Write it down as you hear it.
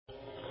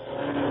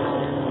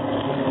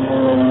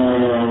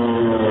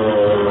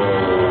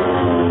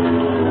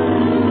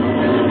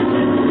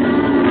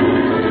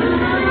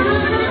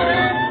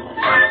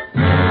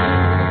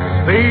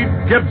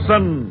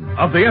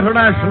of the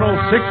International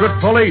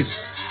Secret Police.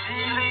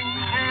 Ceiling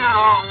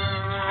zero,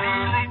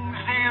 ceiling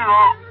zero,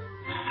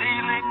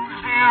 ceiling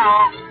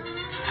zero,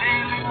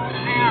 ceiling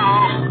zero,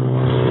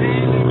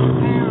 ceiling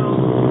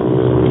zero.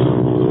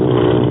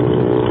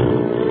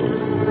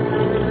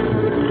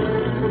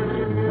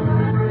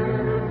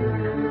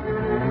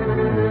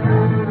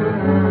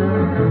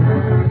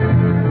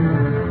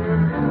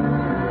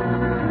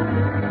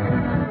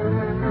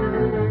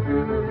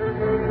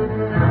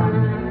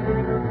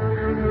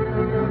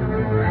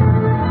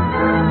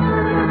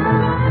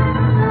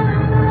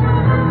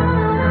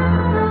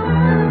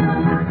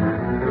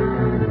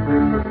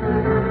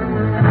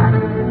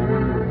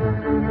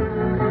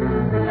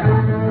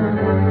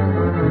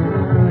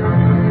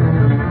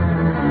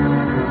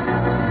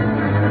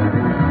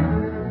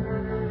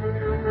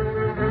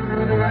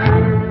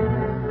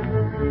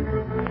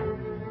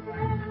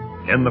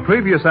 In the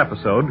previous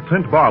episode,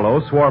 Clint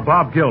Barlow swore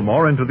Bob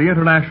Gilmore into the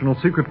International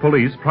Secret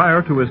Police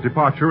prior to his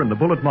departure in the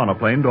bullet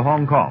monoplane to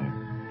Hong Kong.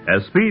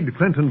 As Speed,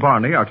 Clint, and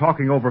Barney are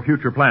talking over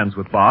future plans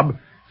with Bob,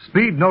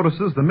 Speed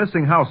notices the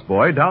missing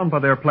houseboy down by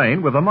their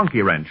plane with a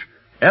monkey wrench,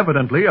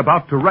 evidently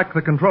about to wreck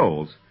the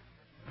controls.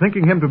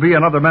 Thinking him to be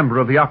another member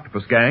of the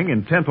Octopus Gang,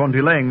 intent on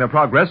delaying their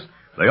progress,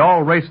 they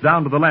all race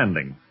down to the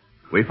landing.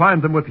 We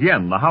find them with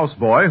Yen, the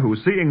houseboy, who,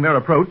 seeing their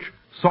approach,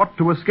 sought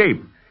to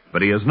escape.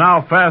 But he is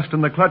now fast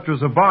in the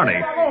clutches of Barney.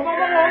 Wreck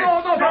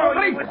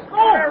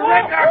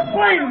our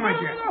plane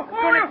with you.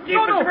 Gonna keep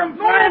us from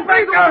flying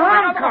back to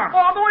Hong Kong. I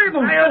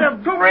ought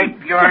to break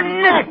your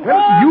neck.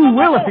 You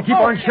will if you keep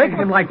on shaking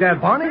him like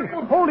that, Barney.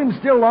 Hold him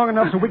still long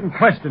enough so we can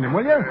question him,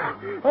 will you?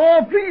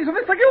 Oh, please,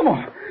 Mr.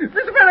 Gilmore. This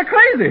is very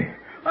crazy.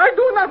 I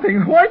do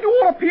nothing. Why do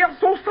you appear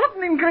so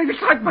sudden in great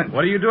excitement?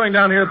 What are you doing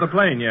down here at the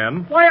plane,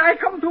 Yen? Why, I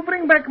come to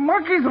bring back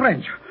Monkey's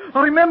wrench.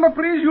 Remember,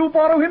 please, you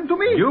borrow him to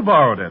me. You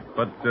borrowed it,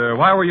 but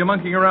why were you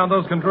monkeying around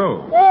those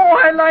controls? Oh,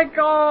 I like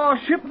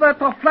ship that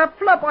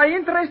flap. I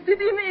interested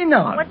in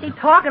inner. What's he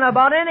talking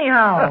about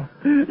anyhow?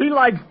 He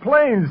likes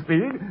planes,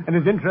 Speed, and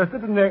is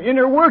interested in their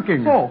inner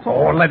workings. So.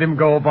 Oh, let him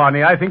go,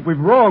 Barney. I think we've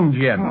wronged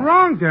Yen.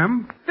 Wronged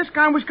him? This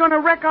guy was going to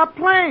wreck our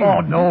plane.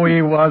 Oh, no,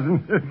 he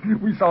wasn't.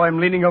 We saw him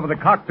leaning over the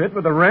cockpit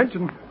with a wrench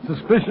and,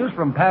 suspicious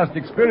from past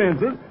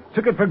experiences,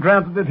 took it for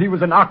granted that he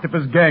was an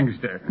octopus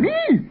gangster. Me?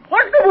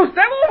 Octopus,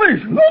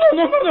 devilish!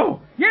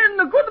 No. Yen,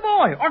 a good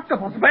boy.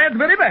 Octopus, bad,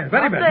 very bad.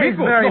 Very bad. He's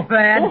very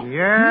bad.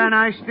 Yeah, and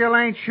I still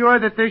ain't sure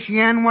that this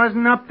Yen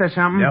wasn't up to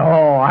something.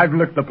 No, I've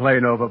looked the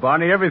plane over,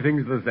 Barney.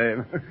 Everything's the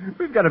same.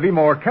 We've got to be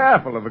more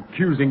careful of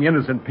accusing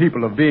innocent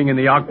people of being in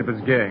the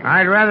octopus gang.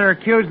 I'd rather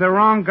accuse the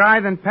wrong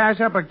guy than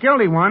pass up a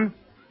guilty one.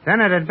 Then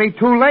it'd be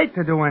too late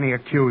to do any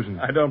accusing.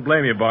 I don't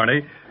blame you,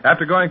 Barney.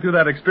 After going through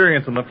that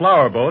experience in the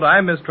flower boat, I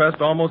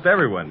mistrust almost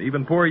everyone,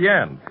 even poor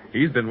Yen.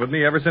 He's been with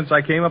me ever since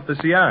I came up to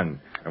Siang.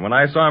 And when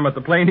I saw him at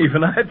the plane,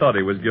 even I thought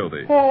he was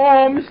guilty.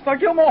 Oh, Mr.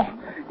 Gilmore.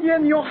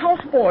 Yen, your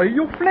houseboy,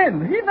 your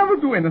friend. He never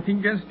do anything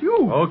against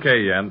you.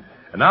 Okay, Yen.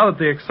 And now that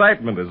the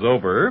excitement is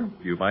over,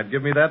 you might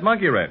give me that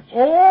monkey wrench.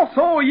 Oh,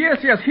 so, yes,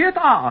 here it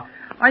are.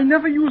 I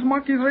never use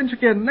monkey's wrench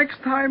again. Next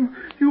time,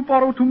 you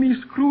borrow to me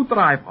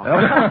screwdriver.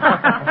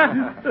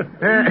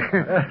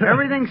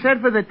 Everything set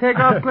for the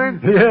takeoff,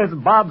 Clint? Yes,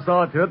 Bob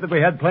saw to it that we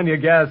had plenty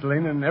of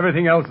gasoline and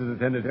everything else is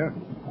attended to.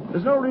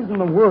 There's no reason in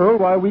the world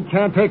why we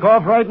can't take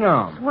off right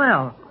now.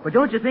 Well, but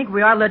don't you think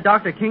we ought to let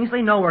Dr.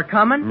 Kingsley know we're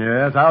coming?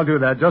 Yes, I'll do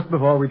that just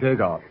before we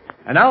take off.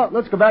 And now,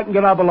 let's go back and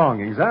get our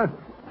belongings, huh?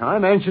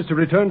 I'm anxious to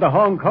return to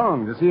Hong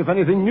Kong to see if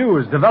anything new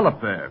has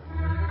developed there.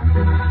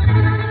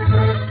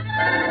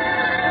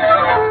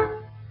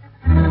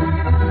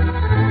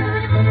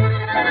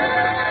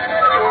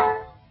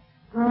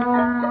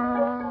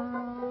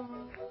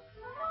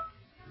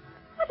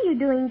 What are you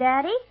doing,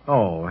 Daddy?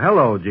 Oh,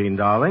 hello, Jean,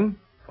 darling.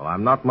 Well,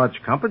 I'm not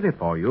much company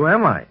for you,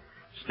 am I?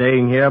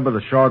 Staying here by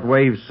the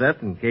shortwave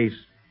set in case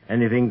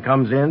anything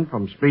comes in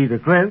from Speed or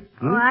Clint.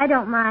 Oh, I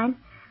don't mind.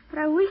 But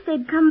I wish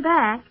they'd come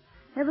back.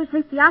 Ever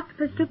since the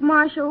octopus took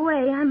Marcia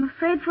away, I'm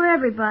afraid for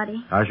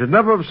everybody. I should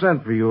never have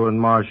sent for you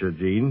and Marcia,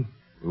 Jean.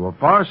 You were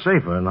far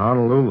safer in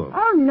Honolulu.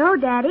 Oh, no,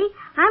 Daddy.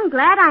 I'm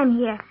glad I'm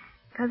here.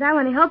 Because I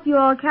want to help you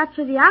all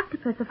capture the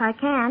octopus if I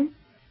can.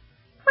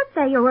 What's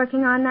that you're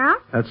working on now?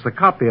 That's the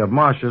copy of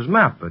Marcia's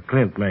map that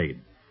Clint made.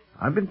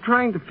 I've been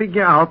trying to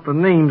figure out the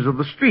names of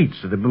the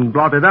streets that have been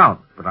blotted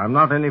out, but I'm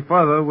not any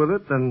further with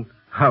it than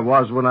I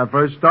was when I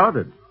first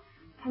started.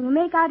 Can you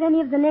make out any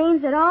of the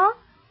names at all?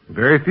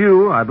 Very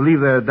few. I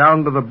believe they're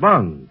down to the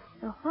Bund.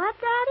 The what,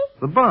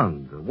 Daddy? The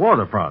Bund, the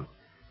waterfront.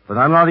 But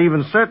I'm not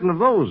even certain of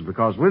those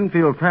because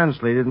Winfield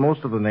translated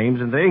most of the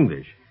names into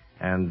English.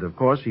 And, of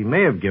course, he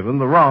may have given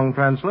the wrong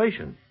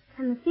translation.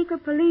 Can the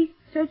secret police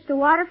search the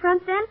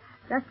waterfront then?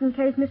 Just in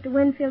case Mr.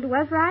 Winfield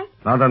was right?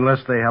 Not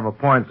unless they have a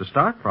point to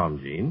start from,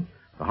 Jean.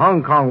 The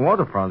Hong Kong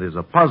waterfront is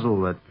a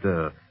puzzle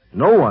that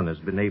no one has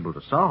been able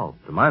to solve,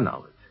 to my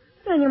knowledge.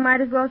 Then you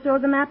might as well throw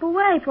the map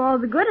away for all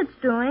the good it's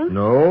doing.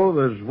 No,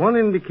 there's one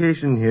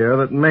indication here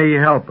that may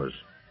help us.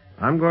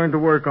 I'm going to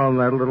work on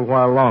that a little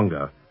while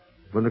longer.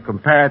 I'm going to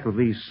compare it with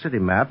these city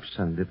maps,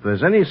 and if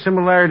there's any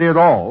similarity at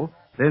all,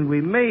 then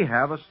we may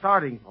have a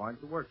starting point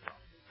to work from.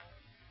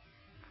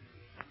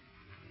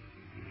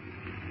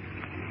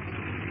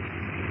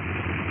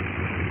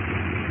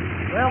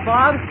 Well,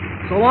 Bob,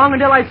 so long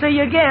until I see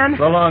you again.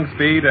 So long,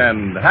 Speed,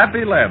 and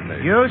happy lab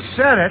day. You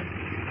said it.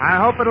 I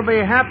hope it'll be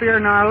happier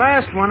than our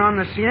last one on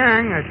the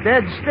Siang, a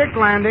dead stick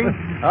landing.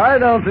 I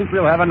don't think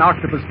we'll have an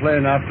octopus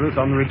plane after us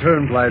on the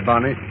return flight,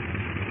 Barney.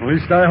 At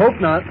least I hope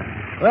not.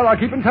 Well, I'll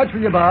keep in touch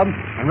with you, Bob.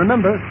 And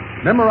remember,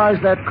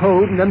 memorize that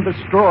code and then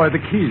destroy the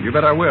key. You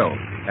bet I will.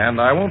 And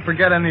I won't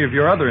forget any of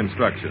your other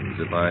instructions.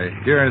 If I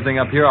hear anything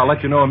up here, I'll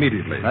let you know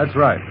immediately. That's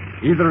right.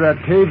 Either at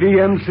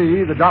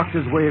KVMC, the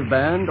Doctor's Wave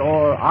Band,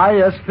 or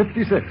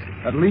IS-56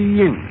 at Lee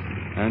Ying.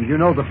 And you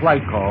know the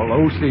flight call,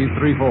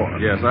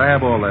 OC-34. Yes, I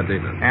have all that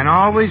data. And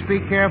always be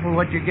careful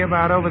what you give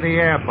out over the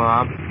air,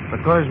 Bob,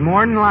 because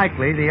more than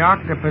likely the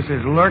octopus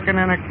is lurking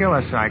in a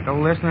killer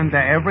cycle, listening to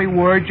every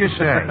word you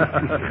say.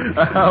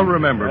 I'll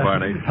remember,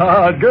 Barney.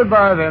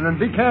 Goodbye, then, and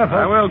be careful.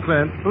 I will,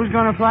 Clint. Who's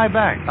going to fly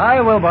back?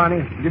 I will,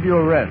 Barney. Give you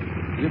a rest.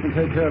 You can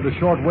take care of the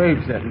short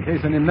wave set in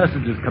case any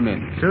messages come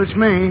in. Suits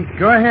me.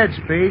 Go ahead,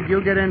 Speed.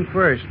 You get in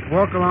first.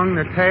 Walk along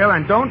the tail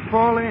and don't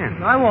fall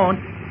in. I won't.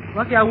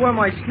 Lucky I wore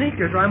my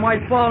sneakers or I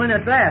might fall in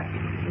at that.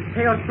 The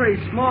tail's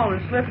pretty small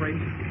and slippery.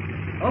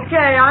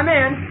 Okay, I'm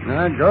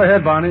in. Go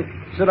ahead, Barney.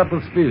 Sit up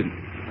with Speed.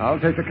 I'll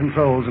take the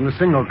controls in the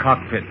single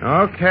cockpit.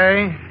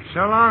 Okay. So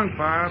long,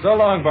 Bob. So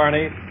long,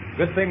 Barney.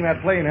 Good thing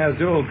that plane has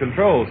dual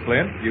controls,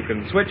 Clint. You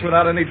can switch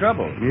without any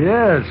trouble.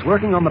 Yes,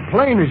 working on the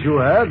plane as you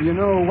have, you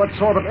know what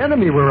sort of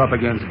enemy we're up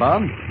against,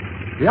 Bob.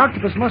 The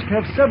octopus must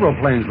have several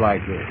planes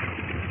like this.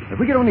 If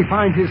we could only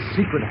find his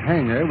secret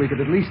hangar, we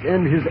could at least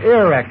end his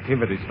air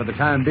activities for the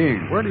time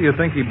being. Where do you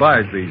think he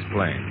buys these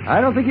planes? I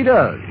don't think he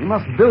does. He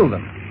must build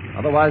them.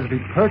 Otherwise, if he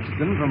purchased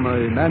them from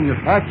a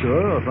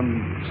manufacturer or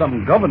from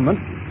some government,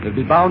 they'd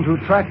be bound to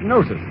attract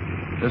notice.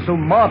 They're so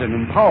modern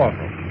and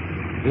powerful.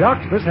 The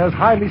octopus has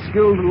highly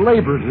skilled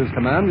labor at his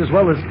command, as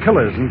well as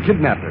killers and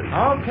kidnappers.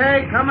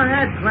 Okay, come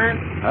ahead, Clint.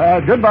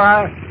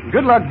 Goodbye.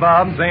 Good luck,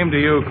 Bob. Same to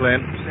you,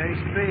 Clint. Say,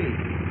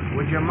 Speed,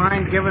 would you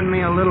mind giving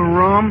me a little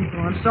room? Oh,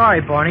 I'm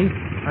sorry, Barney.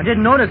 I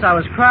didn't notice I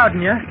was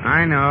crowding you.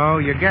 I know.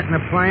 You get in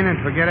the plane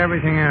and forget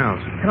everything else.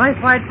 Can I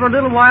fight for a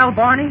little while,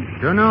 Barney?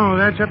 Dunno.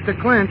 That's up to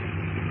Clint.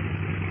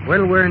 Wait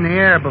till we're in the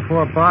air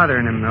before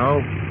bothering him,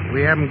 though.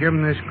 We haven't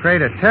given this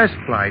crate a test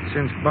flight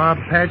since Bob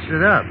patched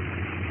it up.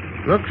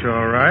 Looks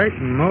all right,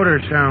 and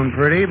motors sound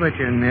pretty, but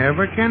you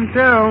never can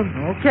tell.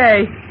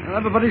 Okay.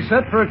 Everybody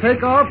set for a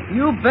takeoff?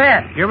 You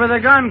bet. Give her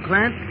the gun,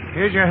 Clint.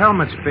 Here's your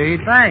helmet,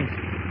 Speed. Thanks.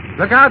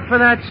 Look out for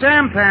that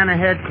sampan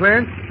ahead,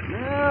 Clint.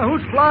 Yeah,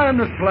 who's flying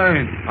this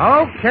plane?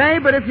 Okay,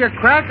 but if you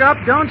crack up,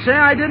 don't say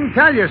I didn't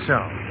tell you so.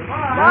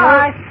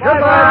 Bye.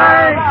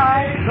 Goodbye.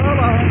 Bye. So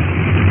long.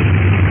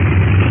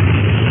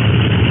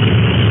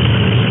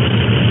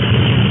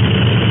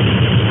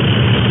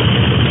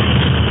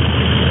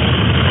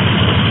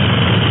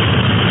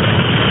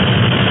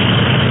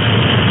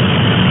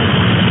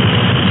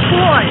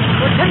 Boy,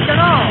 we're taking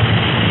off.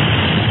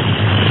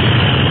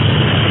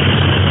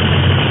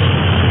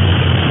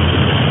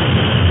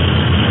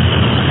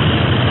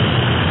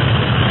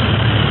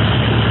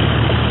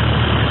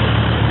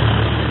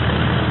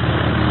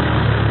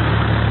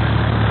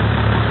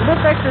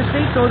 Lift extra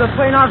seat so the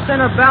plane off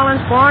center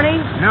balance, Barney?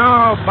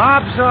 No,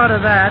 Bob saw to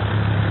that.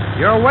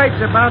 Your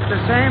weight's about the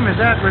same as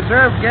that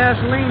reserve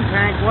gasoline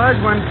tank was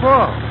when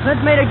full.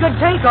 Clint made a good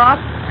takeoff.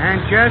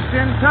 And just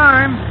in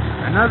time.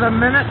 Another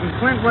minute and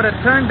Clint would have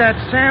turned that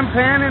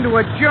sampan into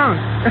a junk.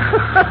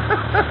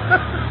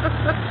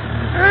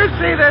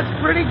 See, that's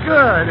pretty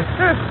good.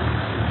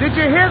 Did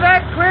you hear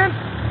that, Clint?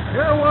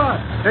 Hear what?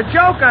 The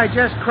joke I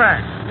just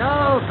cracked.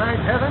 No,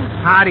 thank heaven.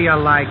 How do you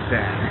like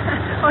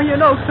that? Oh, you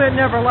know Clint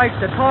never likes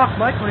to talk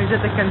much when he's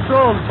at the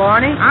controls,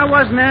 Barney. I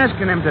wasn't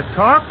asking him to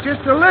talk, just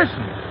to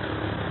listen.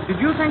 Did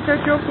you think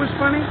that joke was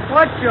funny?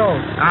 What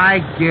joke? I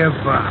give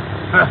up.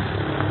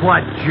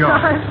 What joke?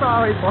 I'm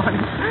sorry, Barney,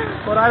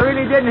 but I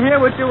really didn't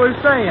hear what you were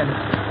saying.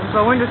 I'm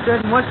so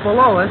interested in what's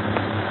below us.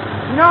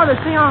 You know, the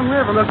Siang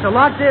River looks a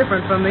lot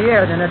different from the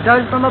air than it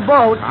does from a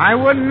boat. I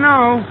wouldn't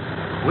know.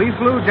 We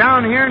flew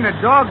down here in a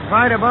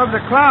dogfight above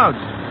the clouds.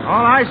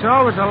 All I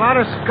saw was a lot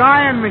of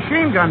sky and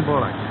machine gun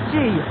bullets.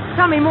 Gee,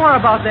 tell me more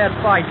about that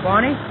fight,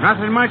 Barney.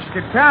 Nothing much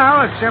to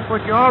tell, except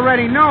what you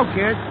already know,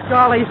 kid.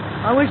 Golly,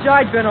 I wish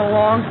I'd been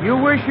along. You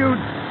wish you'd...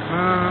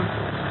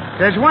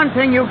 There's one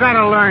thing you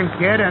gotta learn,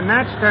 kid, and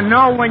that's to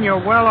know when you're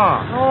well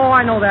off. Oh,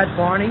 I know that,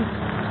 Barney.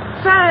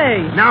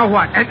 Say! Now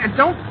what? And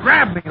don't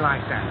grab me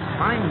like that.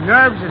 My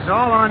nerves is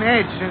all on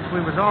edge since we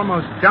was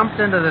almost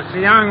dumped into the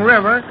Siang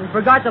River. We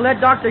forgot to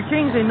let Dr.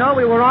 Kingsley know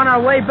we were on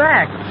our way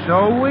back.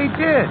 So we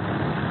did.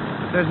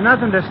 There's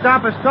nothing to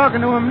stop us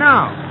talking to him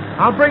now.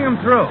 I'll bring him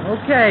through.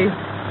 Okay.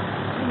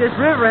 This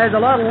river has a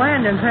lot of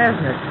landings,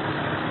 hasn't it?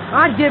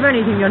 I'd give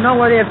anything to know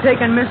where they have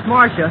taken Miss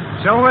Marcia.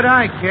 So would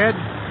I, kid.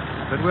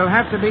 But we'll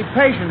have to be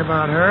patient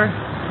about her.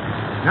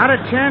 Not a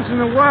chance in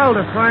the world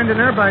of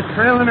finding her by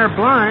trailing her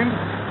blind.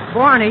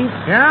 Barney.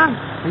 Yeah?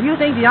 Do you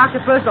think the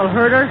octopus will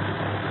hurt her?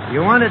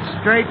 You want it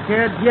straight,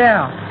 kid?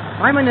 Yeah.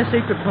 I'm in the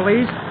secret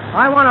police.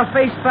 I want to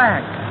face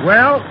back.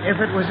 Well, if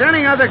it was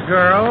any other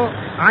girl,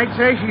 I'd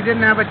say she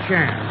didn't have a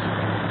chance.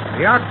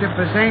 The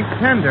octopus ain't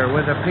tender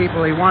with the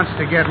people he wants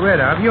to get rid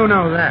of. You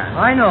know that.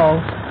 I know.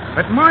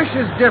 But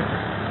Marcia's different.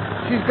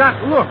 She's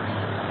got looks.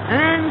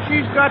 And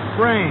she's got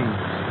brains.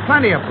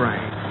 Plenty of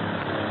brains.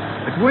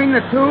 Between the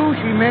two,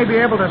 she may be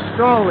able to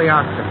stall the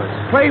octopus.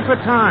 Play for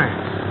time.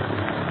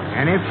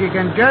 And if she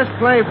can just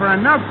play for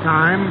enough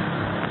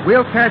time,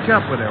 we'll catch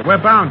up with her. We're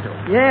bound to.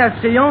 Yeah,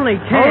 if she only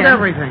can. Hold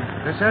everything.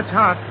 The set's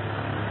hot.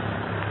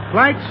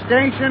 Flight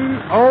station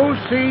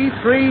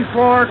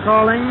OC-34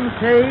 calling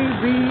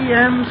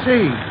KVMC.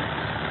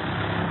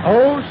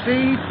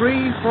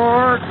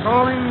 OC-34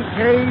 calling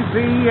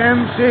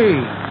KVMC.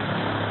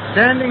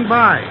 Standing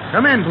by.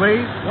 Come in,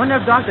 please. Wonder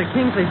if Dr.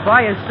 Kingsley's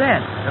by his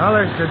set.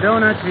 Dollars to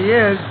donuts he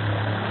is.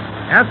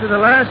 After the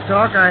last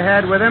talk I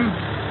had with him,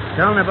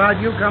 telling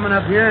about you coming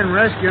up here and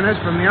rescuing us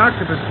from the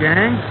octopus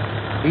gang,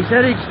 he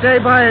said he'd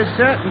stay by his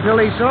set until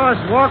he saw us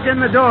walk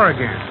in the door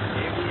again.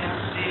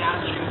 KVMC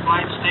answering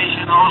flight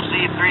station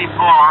OC-34.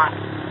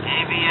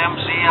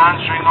 KVMC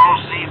answering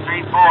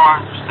OC-34.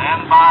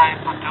 Stand by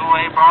for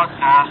two-way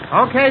broadcast.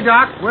 Okay,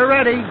 Doc, we're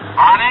ready.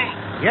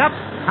 Barney?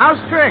 Yep. How's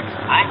Trix?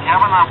 Thank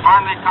heaven I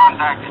finally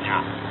contacted you.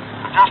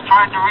 I just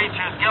tried to reach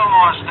you at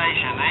Gilmore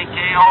Station,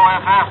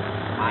 AKOFF.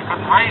 I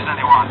couldn't raise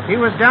anyone. He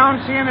was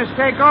down seeing us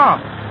take off.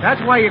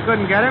 That's why you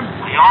couldn't get him.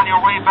 Are you on your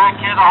way back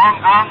here to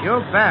Hong Kong? You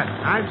bet.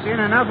 I've seen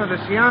enough of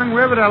the Siang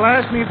River to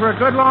last me for a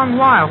good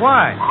long while.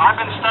 Why? Well, I've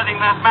been studying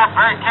that map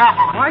very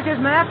carefully. Like his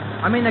map?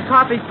 I mean the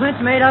copy Clint's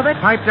made of it?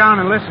 Pipe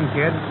down and listen,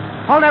 kid.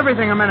 Hold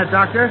everything a minute,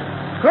 Doctor.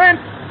 Clint,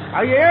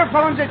 are your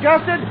earphones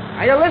adjusted?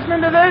 Are you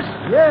listening to this?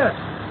 Yes.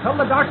 Tell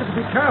the doctor to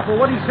be careful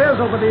what he says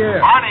over the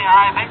air. Barney,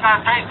 I think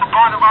I've traced the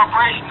point of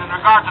operation in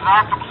regard to the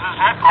octopus's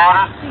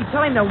headquarters. See,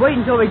 tell him to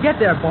wait until we get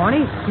there,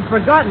 Barney. He's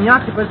forgotten the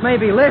octopus may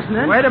be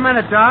listening. Wait a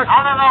minute, Doc.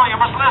 No, you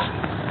must listen.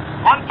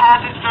 One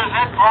passage to his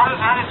headquarters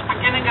had its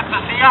beginning at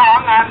the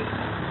Siang and...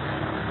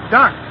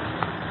 Doc.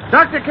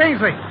 Dr.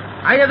 Kingsley,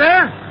 are you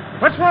there?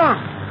 What's wrong?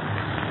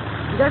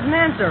 He doesn't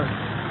answer.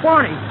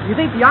 Barney, you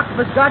think the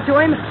octopus got to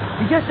him?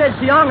 He just said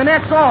Siang and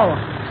that's all.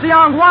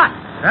 Siang what?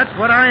 That's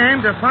what I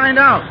aim to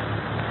find out.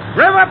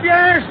 Rev up your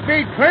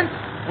airspeed, Clint.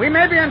 We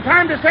may be in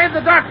time to save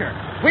the doctor.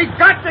 We've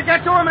got to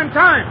get to him in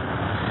time.